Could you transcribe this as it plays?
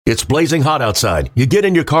It's blazing hot outside. You get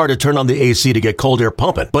in your car to turn on the AC to get cold air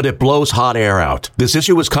pumping, but it blows hot air out. This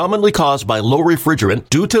issue is commonly caused by low refrigerant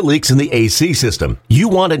due to leaks in the AC system. You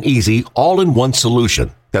want an easy, all-in-one solution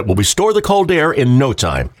that will restore the cold air in no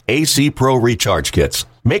time. AC Pro Recharge Kits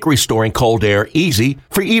make restoring cold air easy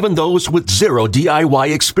for even those with zero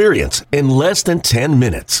DIY experience in less than 10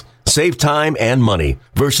 minutes. Save time and money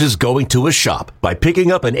versus going to a shop by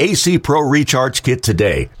picking up an AC Pro Recharge Kit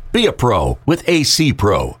today. Be a pro with AC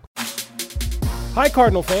Pro. Hi,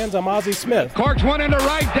 Cardinal fans. I'm Ozzie Smith. Corks one into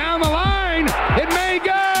right, down the line. It may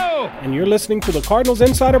go. And you're listening to the Cardinals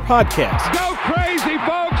Insider Podcast. Go crazy,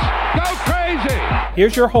 folks. Go crazy.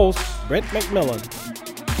 Here's your host, Brent McMillan.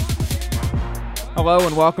 Hello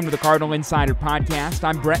and welcome to the Cardinal Insider Podcast.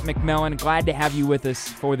 I'm Brent McMillan. Glad to have you with us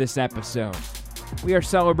for this episode. We are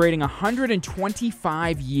celebrating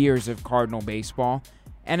 125 years of Cardinal baseball.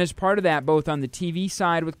 And as part of that, both on the TV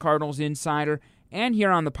side with Cardinals Insider and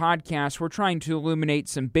here on the podcast, we're trying to illuminate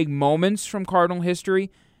some big moments from Cardinal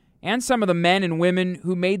history and some of the men and women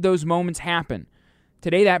who made those moments happen.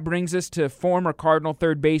 Today, that brings us to former Cardinal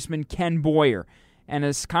third baseman Ken Boyer and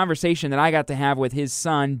a conversation that I got to have with his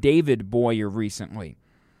son, David Boyer, recently.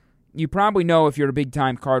 You probably know if you're a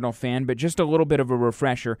big-time Cardinal fan, but just a little bit of a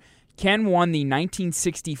refresher. Ken won the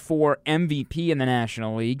 1964 MVP in the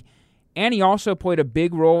National League, and he also played a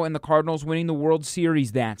big role in the Cardinals winning the World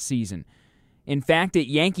Series that season. In fact, at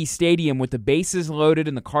Yankee Stadium, with the bases loaded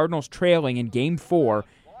and the Cardinals trailing in Game 4,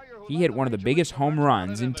 he hit one of the biggest home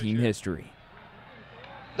runs in team history.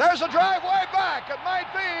 There's a drive way back. It might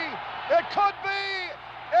be. It could be.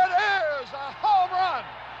 It is a home run.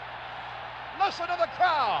 Listen to the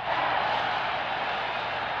crowd.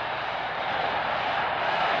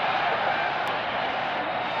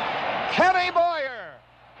 Kenny Boyer,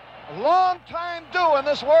 long time due in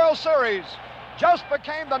this World Series, just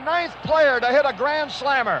became the 9th player to hit a grand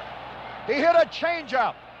slammer. He hit a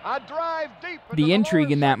changeup, a drive deep. The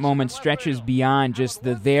intrigue in that moment stretches beyond just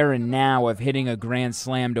the there and now of hitting a grand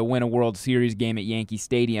slam to win a World Series game at Yankee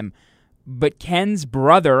Stadium. But Ken's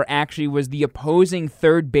brother actually was the opposing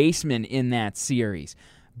third baseman in that series.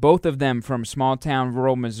 Both of them from small-town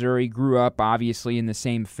rural Missouri, grew up obviously in the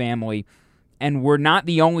same family, and were not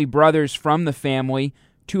the only brothers from the family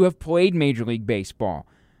to have played Major League Baseball.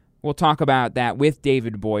 We'll talk about that with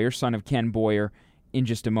David Boyer, son of Ken Boyer, in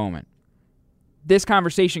just a moment. This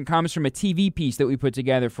conversation comes from a TV piece that we put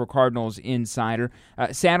together for Cardinals Insider.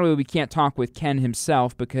 Sadly, we can't talk with Ken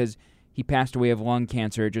himself because he passed away of lung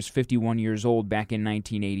cancer at just 51 years old back in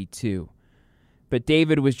 1982. But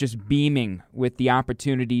David was just beaming with the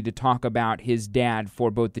opportunity to talk about his dad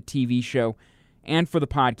for both the TV show and for the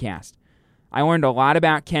podcast. I learned a lot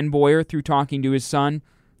about Ken Boyer through talking to his son,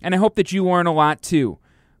 and I hope that you learn a lot too.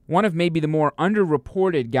 One of maybe the more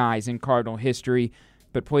underreported guys in Cardinal history,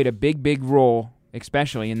 but played a big role,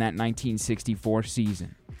 especially in that 1964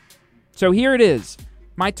 season. So here it is,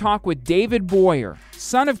 my talk with David Boyer,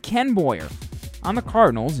 son of Ken Boyer, on the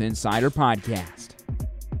Cardinals Insider Podcast.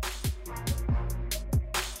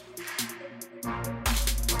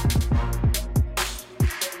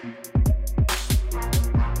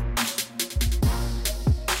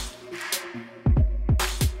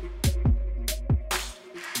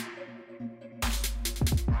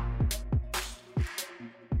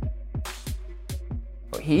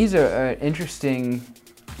 He's an interesting,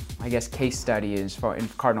 case study in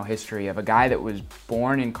Cardinal history of a guy that was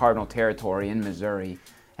born in Cardinal territory in Missouri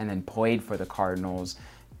and then played for the Cardinals.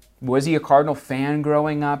 Was he a Cardinal fan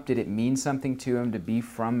growing up? Did it mean something to him to be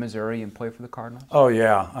from Missouri and play for the Cardinals? Oh,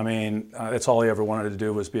 yeah. That's all he ever wanted to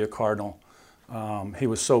do was be a Cardinal. He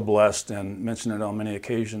was so blessed, and mentioned it on many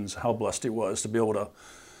occasions, how blessed he was to be able to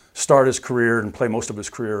start his career and play most of his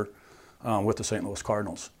career with the St. Louis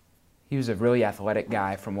Cardinals. He was a really athletic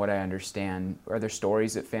guy, from what I understand. Are there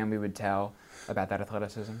stories that family would tell about that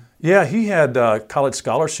athleticism? Yeah, he had college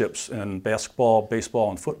scholarships in basketball, baseball,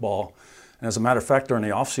 and football. And as a matter of fact, during the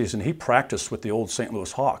offseason, he practiced with the old St.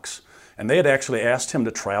 Louis Hawks. And they had actually asked him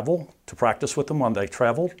to travel, to practice with them when they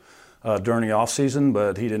traveled during the offseason,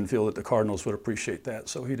 but he didn't feel that the Cardinals would appreciate that,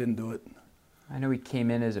 so he didn't do it. I know he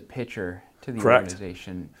came in as a pitcher to the Correct.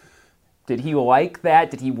 Organization. Did he like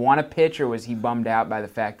that? Did he want to pitch, or was he bummed out by the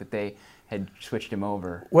fact that they had switched him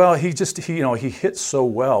over? Well, he hit so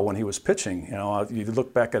well when he was pitching. You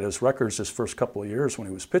look back at his records his first couple of years when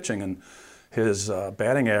he was pitching, and his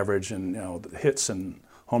batting average and the hits and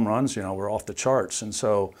home runs, were off the charts. And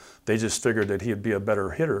so they just figured that he'd be a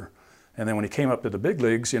better hitter. And then when he came up to the big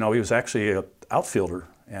leagues, he was actually an outfielder,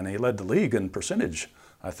 and he led the league in percentage.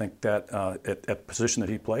 I think that at position that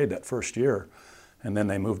he played that first year. And then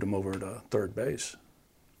they moved him over to third base.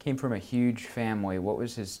 Came from a huge family. What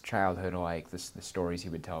was his childhood like, the stories he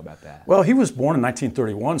would tell about that? Well, he was born in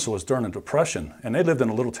 1931, so it was during the Depression. And they lived in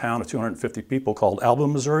a little town of 250 people called Alba,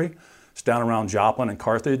 Missouri. It's down around Joplin and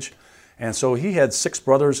Carthage. And so he had 6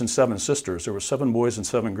 brothers and 7 sisters. There were 7 boys and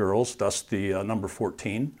 7 girls, thus the number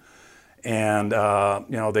 14. And,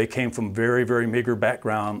 they came from very, very meager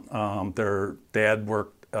background. Their dad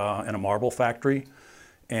worked in a marble factory.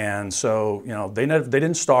 And so, they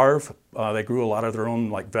didn't starve. They grew a lot of their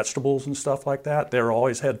own vegetables and stuff like that. They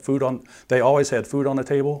always had food on the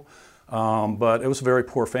table, but it was a very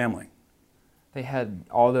poor family. They had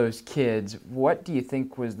all those kids. What do you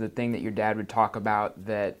think was the thing that your dad would talk about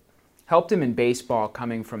that helped him in baseball,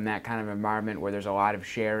 coming from that kind of environment where there's a lot of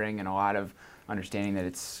sharing and a lot of understanding that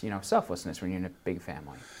it's selflessness when you're in a big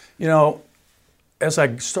family? As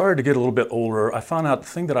I started to get a little bit older, I found out the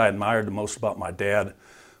thing that I admired the most about my dad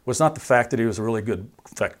was not the fact that he was a really good,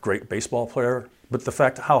 in fact, great baseball player, but the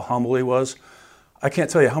fact how humble he was. I can't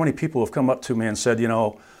tell you how many people have come up to me and said,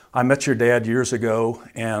 I met your dad years ago,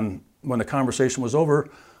 and when the conversation was over,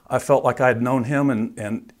 I felt like I had known him,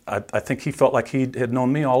 and I think he felt like he had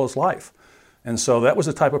known me all his life. And so that was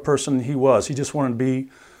the type of person he was. He just wanted to be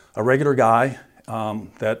a regular guy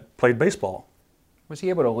that played baseball. Was he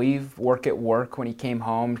able to leave work at work when he came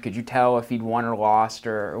home? Could you tell if he'd won or lost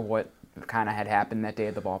or what kind of had happened that day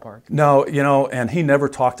at the ballpark? No, and he never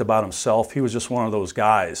talked about himself. He was just one of those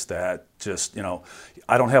guys that just,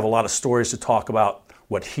 I don't have a lot of stories to talk about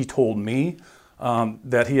what he told me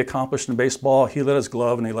that he accomplished in baseball. He let his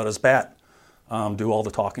glove and he let his bat do all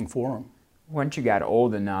the talking for him. Once you got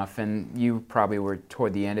old enough, and you probably were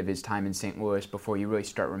toward the end of his time in St. Louis before you really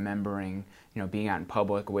start remembering, being out in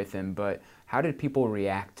public with him, but how did people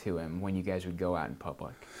react to him when you guys would go out in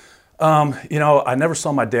public? I never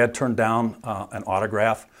saw my dad turn down an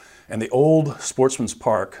autograph. In the old Sportsman's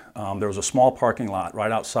Park, there was a small parking lot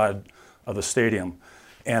right outside of the stadium,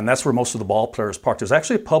 and that's where most of the ball players parked. There's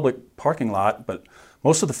actually a public parking lot, but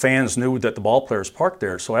most of the fans knew that the ball players parked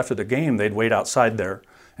there, so after the game, they'd wait outside there,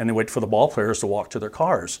 and they'd wait for the ball players to walk to their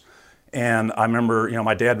cars. And I remember,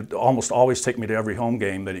 my dad would almost always take me to every home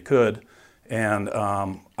game that he could. And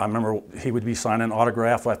I remember he would be signing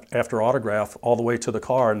autograph after autograph all the way to the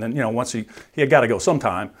car. And then, once he had got to go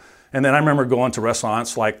sometime. And then I remember going to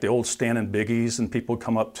restaurants like the old Stan and Biggie's, and people would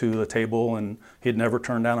come up to the table, and he'd never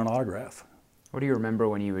turn down an autograph. What do you remember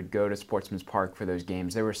when you would go to Sportsman's Park for those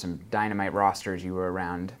games? There were some dynamite rosters you were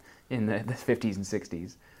around in the 50s and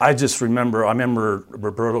 60s. I remember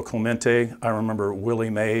Roberto Clemente. I remember Willie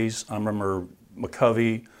Mays. I remember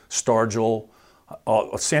McCovey, Stargell.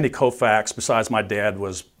 Sandy Koufax, besides my dad,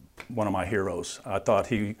 was one of my heroes. I thought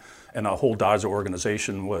he and the whole Dodger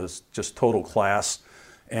organization was just total class.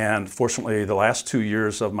 And fortunately, the last 2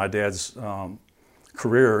 years of my dad's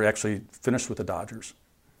career actually finished with the Dodgers.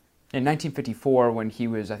 In 1954, when he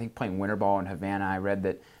was, I think, playing winter ball in Havana, I read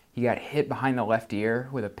that he got hit behind the left ear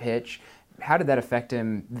with a pitch. How did that affect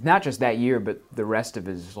him, not just that year, but the rest of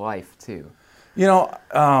his life, too?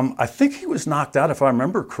 I think he was knocked out, if I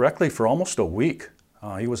remember correctly, for almost a week.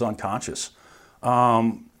 He was unconscious.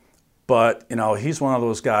 But he's one of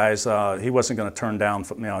those guys, he wasn't going to turn down,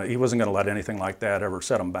 he wasn't going to let anything like that ever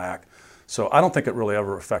set him back. So I don't think it really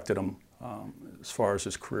ever affected him as far as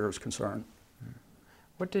his career is concerned.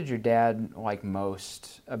 What did your dad like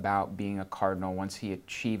most about being a Cardinal once he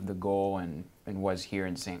achieved the goal and was here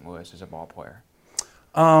in St. Louis as a ball player?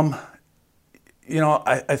 I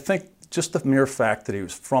think just the mere fact that he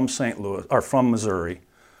was from St. Louis, or from Missouri,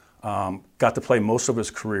 got to play most of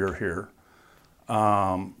his career here.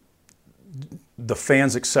 The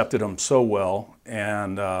fans accepted him so well,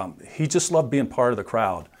 and he just loved being part of the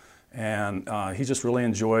crowd. And he just really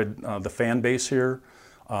enjoyed the fan base here.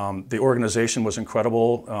 The organization was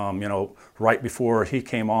incredible. Right before he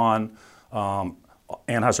came on,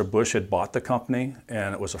 Anheuser-Busch had bought the company,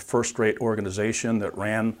 and it was a first-rate organization that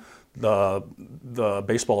ran the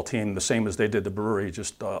baseball team the same as they did the brewery.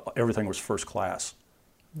 Just everything was first class.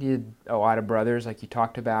 You had a lot of brothers, like you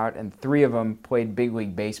talked about, and 3 of them played big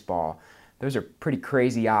league baseball. Those are pretty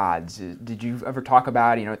crazy odds. Did you ever talk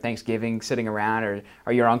about, Thanksgiving, sitting around, or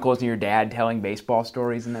are your uncles and your dad telling baseball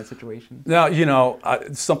stories in that situation? Now,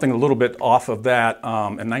 something a little bit off of that.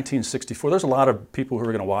 In 1964, there's a lot of people who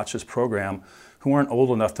are going to watch this program who weren't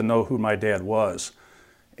old enough to know who my dad was.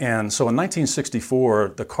 And so in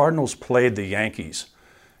 1964, the Cardinals played the Yankees.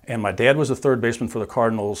 And my dad was a third baseman for the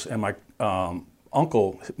Cardinals, and my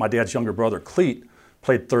uncle, my dad's younger brother, Cleet,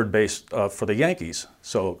 played third base for the Yankees.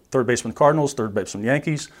 So third baseman Cardinals, third baseman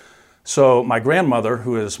Yankees. So my grandmother,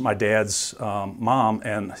 who is my dad's mom,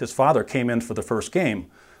 and his father came in for the first game.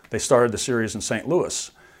 They started the series in St. Louis.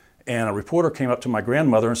 And a reporter came up to my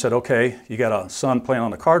grandmother and said, "Okay, you got a son playing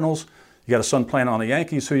on the Cardinals, you got a son playing on the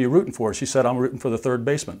Yankees, who are you rooting for?" She said, "I'm rooting for the third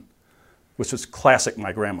baseman," which is classic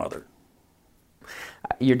my grandmother.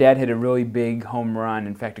 Your dad hit a really big home run,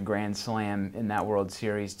 in fact a grand slam in that World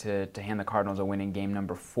Series to hand the Cardinals a win in game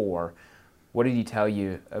number 4. What did he tell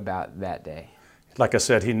you about that day? Like I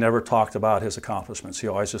said, he never talked about his accomplishments. He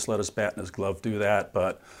always just let his bat and his glove do that.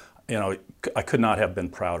 But, I could not have been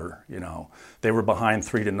prouder. They were behind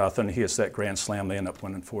 3-0. He hits that grand slam. They end up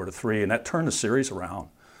winning 4-3, and that turned the series around.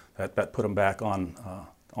 That put them back on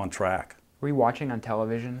track. Were you watching on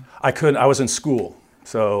television? I couldn't. I was in school.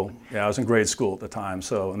 So, I was in grade school at the time.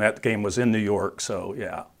 So, and that game was in New York. So,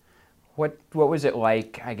 yeah. What was it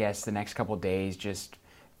like, I guess, the next couple of days, just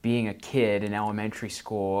being a kid in elementary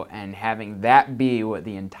school and having that be what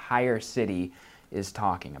the entire city is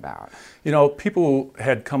talking about? People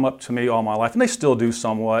had come up to me all my life, and they still do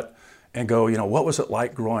somewhat, and go, what was it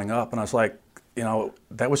like growing up? And I was like,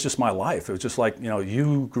 that was just my life. It was just like,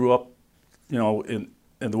 you grew up, in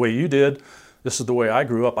the way you did. This is the way I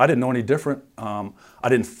grew up. I didn't know any different. I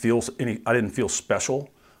didn't feel special.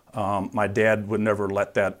 My dad would never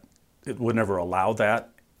would never allow that.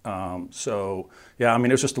 It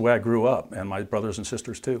was just the way I grew up, and my brothers and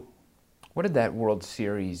sisters too. What did that World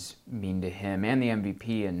Series mean to him and the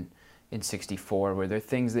MVP in '64? Were there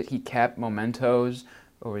things that he kept, mementos,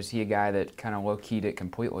 or was he a guy that kind of low-keyed it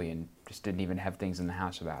completely and just didn't even have things in the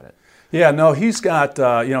house about it? Yeah, no, he's got,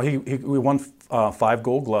 we won 5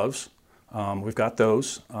 Gold Gloves. We've got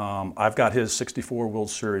those. I've got his '64 World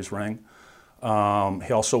Series ring.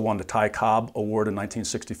 He also won the Ty Cobb Award in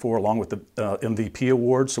 1964 along with the MVP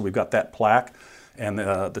award, so we've got that plaque. And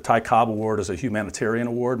the Ty Cobb Award is a humanitarian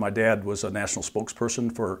award. My dad was a national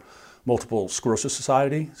spokesperson for Multiple Sclerosis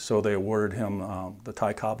Society, so they awarded him the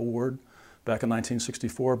Ty Cobb Award back in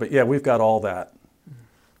 1964. But yeah, we've got all that.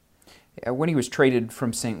 When he was traded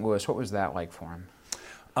from St. Louis, what was that like for him?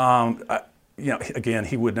 Again,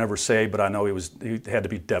 he would never say, but I know he had to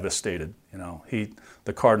be devastated.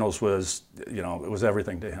 The Cardinals was, it was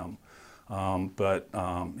everything to him.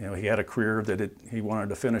 He had a career that he wanted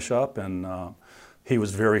to finish up, and he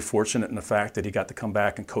was very fortunate in the fact that he got to come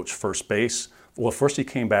back and coach first base. Well, first he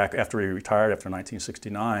came back after he retired after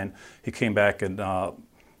 1969. He came back and I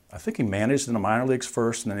think he managed in the minor leagues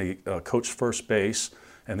first, and then he coached first base.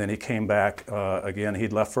 And then he came back again.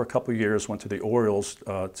 He'd left for a couple of years, went to the Orioles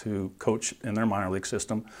to coach in their minor league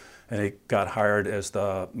system, and he got hired as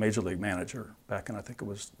the major league manager back in, I think it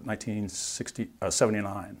was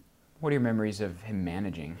 1979. What are your memories of him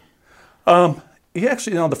managing? He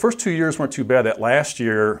actually, the first 2 years weren't too bad. That last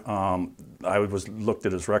year, I looked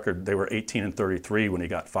at his record. They were 18-33 when he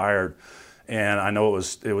got fired, and I know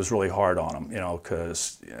it was really hard on him,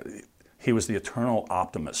 because he was the eternal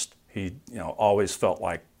optimist. He, always felt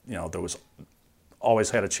like, there was always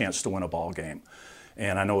had a chance to win a ball game,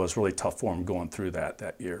 and I know it was really tough for him going through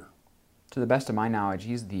that year. To the best of my knowledge,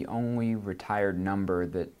 he's the only retired number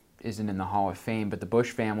that isn't in the Hall of Fame, but the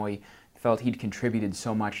Bush family felt he'd contributed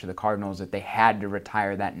so much to the Cardinals that they had to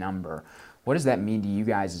retire that number. What does that mean to you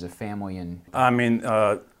guys as a family? And I mean,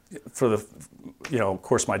 of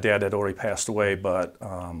course, my dad had already passed away, but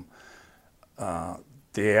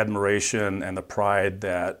the admiration and the pride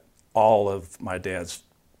that all of my dad's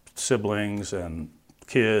siblings and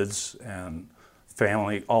kids and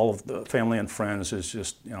family, all of the family and friends is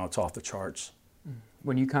just, it's off the charts.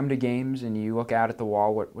 When you come to games and you look out at the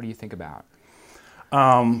wall, what do you think about?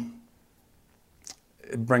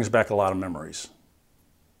 It brings back a lot of memories,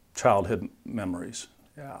 childhood memories,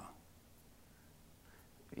 yeah.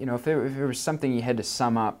 If there was something you had to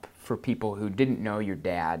sum up for people who didn't know your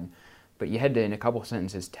dad, but you had to, in a couple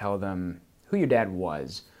sentences, tell them who your dad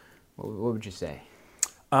was, what would you say?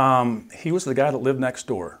 He was the guy that lived next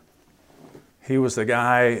door. He was the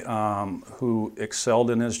guy who excelled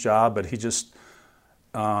in his job, but he just,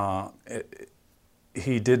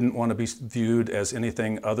 he didn't want to be viewed as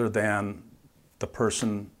anything other than a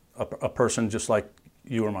person just like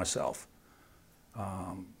you or myself.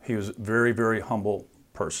 He was a very, very humble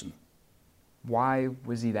person. Why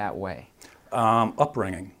was he that way?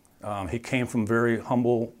 Upbringing. He came from very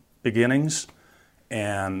humble beginnings,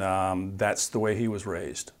 and that's the way he was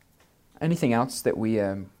raised. Anything else that we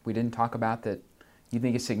didn't talk about that you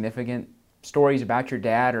think is significant? Stories about your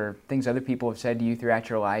dad or things other people have said to you throughout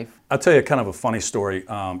your life? I'll tell you kind of a funny story.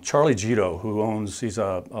 Charlie Gito, he's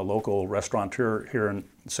a local restaurateur here in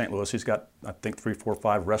St. Louis. He's got, I think, 3, 4,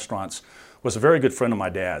 5 restaurants, was a very good friend of my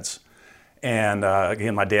dad's. And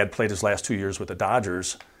again, my dad played his last 2 years with the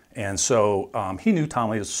Dodgers. And so he knew Tom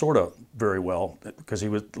Lasorda very well because he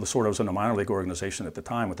was in a minor league organization at the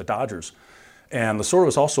time with the Dodgers. And Lasorda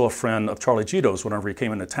was also a friend of Charlie Gito's. Whenever he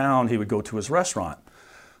came into town, he would go to his restaurant.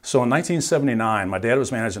 So in 1979, my dad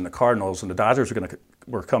was managing the Cardinals, and the Dodgers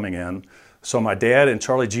were coming in. So my dad and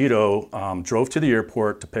Charlie Gito drove to the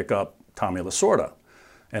airport to pick up Tommy Lasorda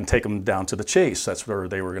and take him down to the Chase. That's where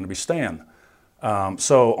they were going to be staying.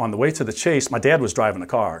 So on the way to the Chase, my dad was driving the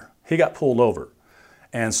car. He got pulled over.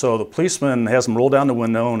 And so the policeman has him roll down the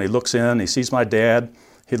window, and he looks in, he sees my dad.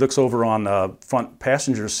 He looks over on the front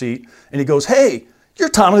passenger seat, and he goes, "Hey, you're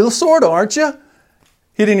Tommy Lasorda, aren't you?"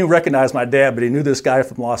 He didn't even recognize my dad, but he knew this guy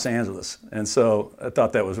from Los Angeles. And so I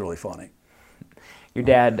thought that was really funny. Your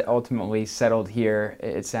dad ultimately settled here,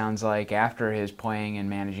 it sounds like, after his playing and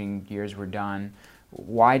managing years were done.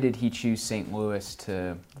 Why did he choose St. Louis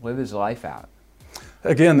to live his life out?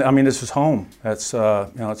 Again, I mean, this is home. That's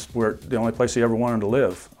it's where the only place he ever wanted to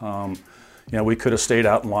live. We could have stayed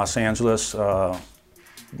out in Los Angeles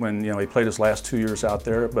when he played his last 2 years out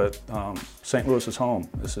there, but St. Louis is home.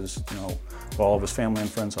 This is where all of his family and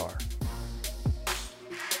friends are.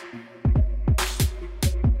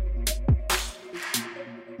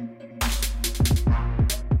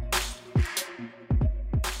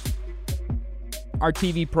 Our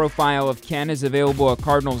TV profile of Ken is available at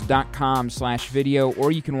cardinals.com/video,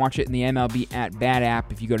 or you can watch it in the MLB at Bat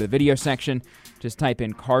app. If you go to the video section, just type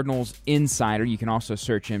in Cardinals Insider. You can also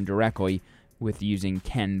search him directly with using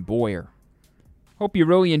Ken Boyer. Hope you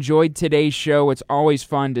really enjoyed today's show. It's always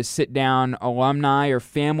fun to sit down alumni or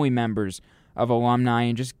family members of alumni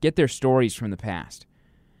and just get their stories from the past.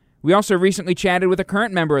 We also recently chatted with a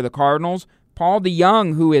current member of the Cardinals, Paul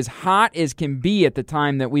DeJong, who is hot as can be at the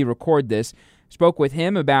time that we record this. Spoke with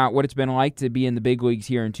him about what it's been like to be in the big leagues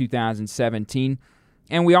here in 2017.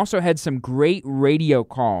 And we also had some great radio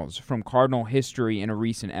calls from Cardinal history in a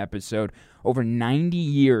recent episode. Over 90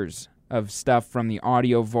 years of stuff from the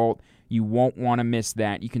audio vault. You won't want to miss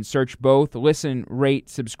that. You can search both, listen, rate,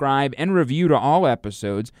 subscribe, and review to all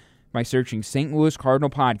episodes by searching St. Louis Cardinal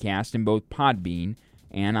Podcast in both Podbean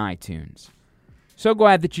and iTunes. So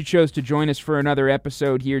glad that you chose to join us for another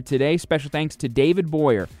episode here today. Special thanks to David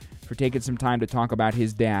Boyer for taking some time to talk about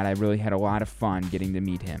his dad. I really had a lot of fun getting to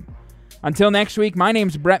meet him. Until next week, my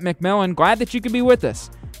name's Brett McMillan. Glad that you could be with us.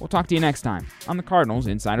 We'll talk to you next time on the Cardinals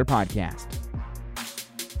Insider Podcast.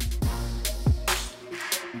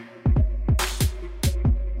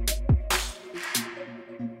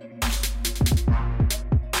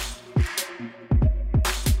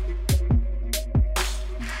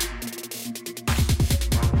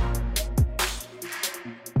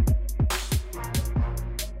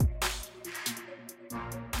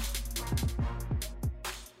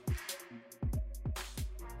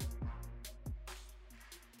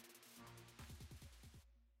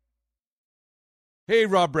 Hey,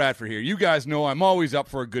 Rob Bradford here. You guys know I'm always up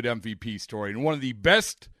for a good MVP story, and one of the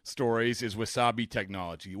best stories is Wasabi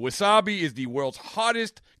Technology. Wasabi is the world's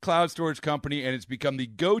hottest cloud storage company, and it's become the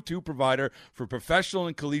go-to provider for professional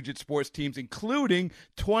and collegiate sports teams, including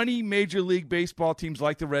 20 Major League Baseball teams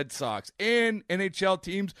like the Red Sox and NHL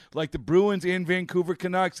teams like the Bruins and Vancouver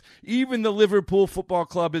Canucks. Even the Liverpool Football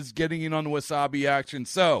Club is getting in on the Wasabi action.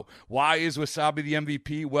 So, why is Wasabi the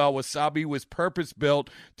MVP? Well, Wasabi was purpose-built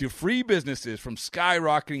to free businesses from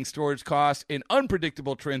skyrocketing storage costs and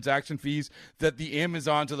unpredictable transaction fees that the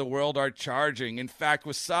Amazons of the world are charging. In fact,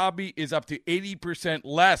 Wasabi is up to 80%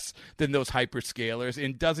 less than those hyperscalers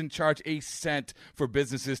and doesn't charge a cent for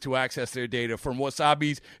businesses to access their data. From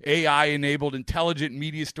Wasabi's AI-enabled intelligent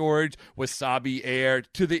media storage, Wasabi Air,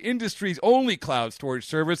 to the industry's only cloud storage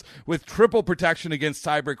service with triple protection against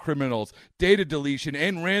cyber criminals, data deletion,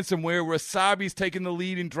 and ransomware, Wasabi's taken the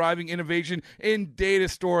lead in driving innovation in data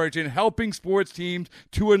storage and helping sports teams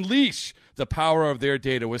to unleash the power of their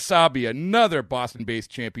data. Wasabi, another Boston-based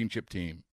championship team.